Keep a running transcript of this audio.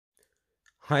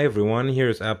Hi everyone,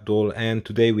 here's Abdul, and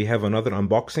today we have another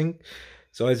unboxing.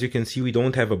 So as you can see, we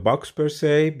don't have a box per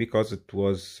se because it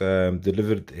was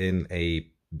delivered in a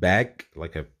bag,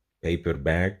 like a paper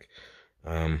bag,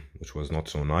 which was not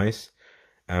so nice.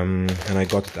 And I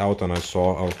got it out and I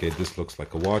saw, okay, this looks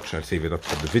like a watch. I'll save it up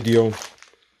for the video.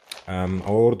 I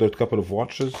ordered a couple of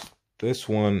watches. This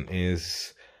one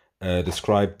is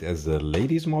described as a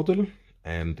ladies model,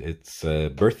 and it's a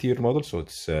birth year model, so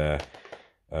it's a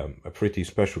pretty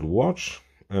special watch.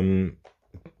 It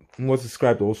was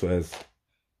described also as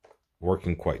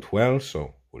working quite well,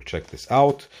 so we'll check this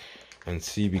out and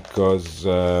see, because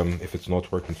if it's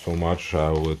not working so much,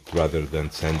 I would rather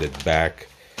than send it back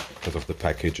because of the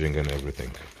packaging and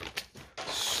everything.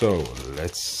 So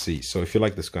let's see. So if you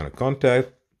like this kind of content,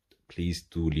 please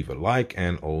do leave a like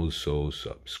and also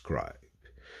subscribe.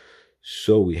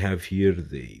 So we have here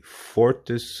the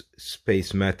Fortis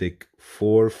Spacematic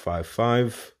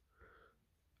 455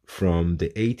 from the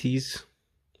 80s,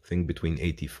 I think between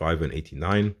 85 and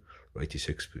 89, or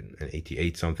 86 and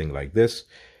 88, something like this.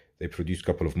 They produced a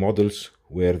couple of models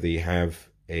where they have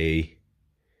a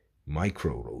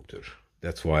micro rotor.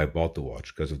 That's why I bought the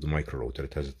watch, because of the micro rotor.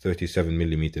 It has a 37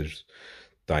 millimeters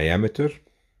diameter.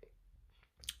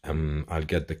 I'll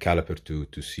get the caliper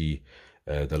to see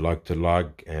the lug to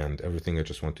lug and everything. I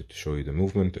just wanted to show you the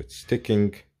movement. It's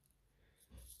ticking.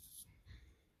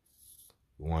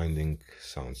 Winding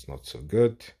sounds not so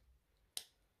good.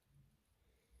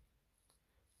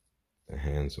 The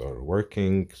hands are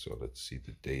working, so let's see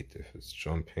the date if it's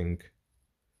jumping.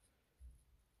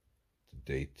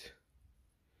 The date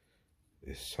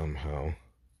is somehow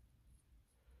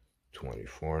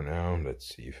 24 now.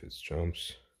 Let's see if it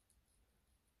jumps.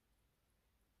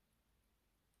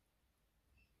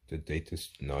 The date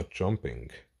is not jumping,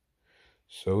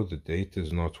 so the date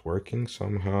is not working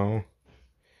somehow,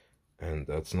 and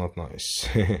that's not nice.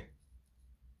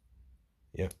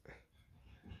 Yeah.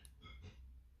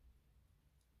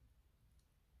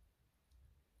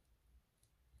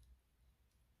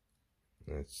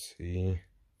 Let's see.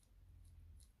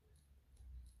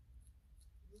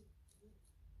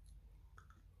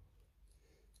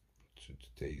 So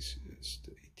today is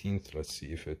the 18th. Let's see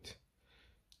if it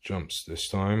jumps this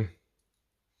time.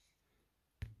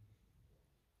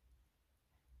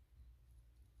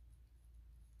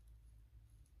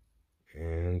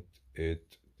 And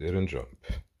it didn't jump.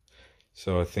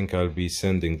 So I think I'll be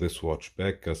sending this watch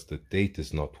back because the date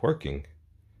is not working,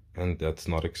 and that's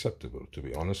not acceptable, to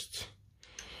be honest.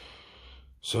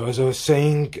 So as I was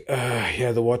saying,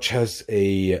 yeah, the watch has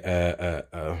a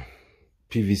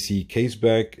PVC case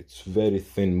back. It's very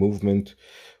thin movement.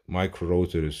 Micro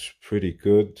rotor is pretty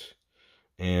good.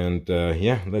 And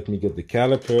yeah, let me get the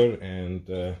caliper and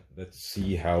let's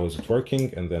see how is it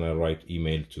working, and then I'll write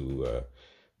email to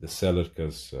the seller,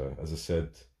 because as I said,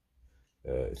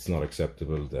 it's not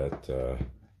acceptable that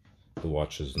the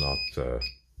watch is not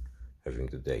having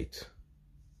the date.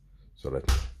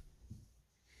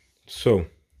 So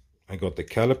I got the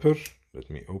caliper. Let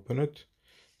me open it.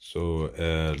 So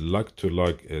lug to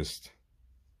lug is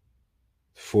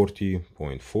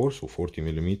 40.4, so 40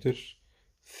 millimeters,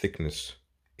 thickness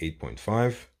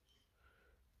 8.5,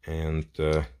 and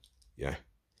yeah,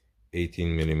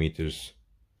 18 millimeters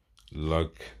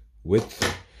lug width.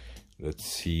 Let's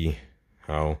see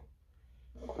how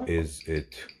is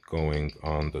it going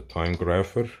on the time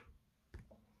grapher.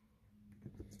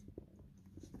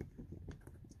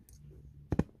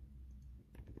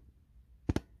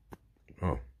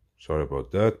 Oh, sorry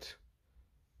about that.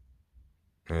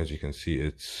 As you can see,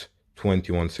 it's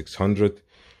 21,600.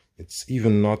 It's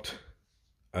even not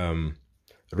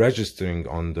registering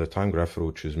on the time grapher,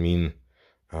 which is mean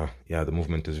yeah, the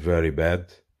movement is very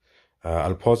bad.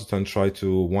 I'll pause it and try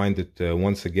to wind it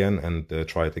once again and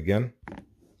try it again.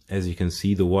 As you can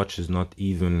see, the watch is not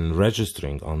even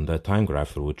registering on the time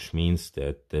grapher, which means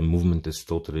that the movement is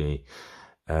totally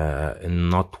in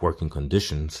not working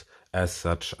conditions. As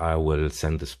such, I will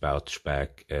send this pouch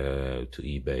back to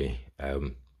eBay.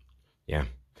 Yeah,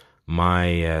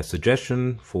 my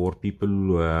suggestion for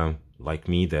people like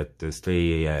me that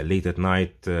stay late at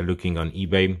night looking on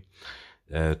eBay,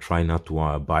 try not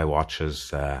to buy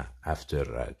watches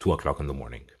after 2 o'clock in the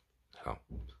morning. So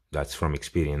that's from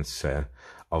experience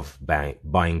of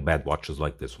buying bad watches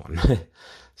like this one.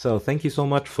 So thank you so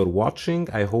much for watching.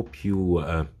 I hope you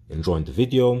enjoyed the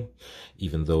video.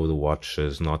 Even though the watch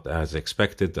is not as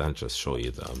expected, I'll just show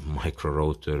you the micro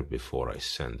rotor before I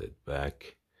send it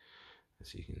back,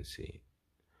 as you can see.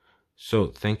 So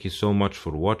thank you so much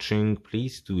for watching.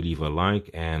 Please do leave a like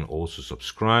and also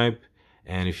subscribe.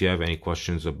 And if you have any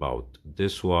questions about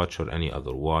this watch or any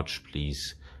other watch,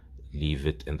 please leave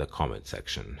it in the comment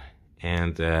section.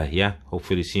 And yeah,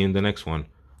 hopefully see you in the next one.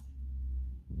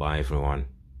 Bye everyone.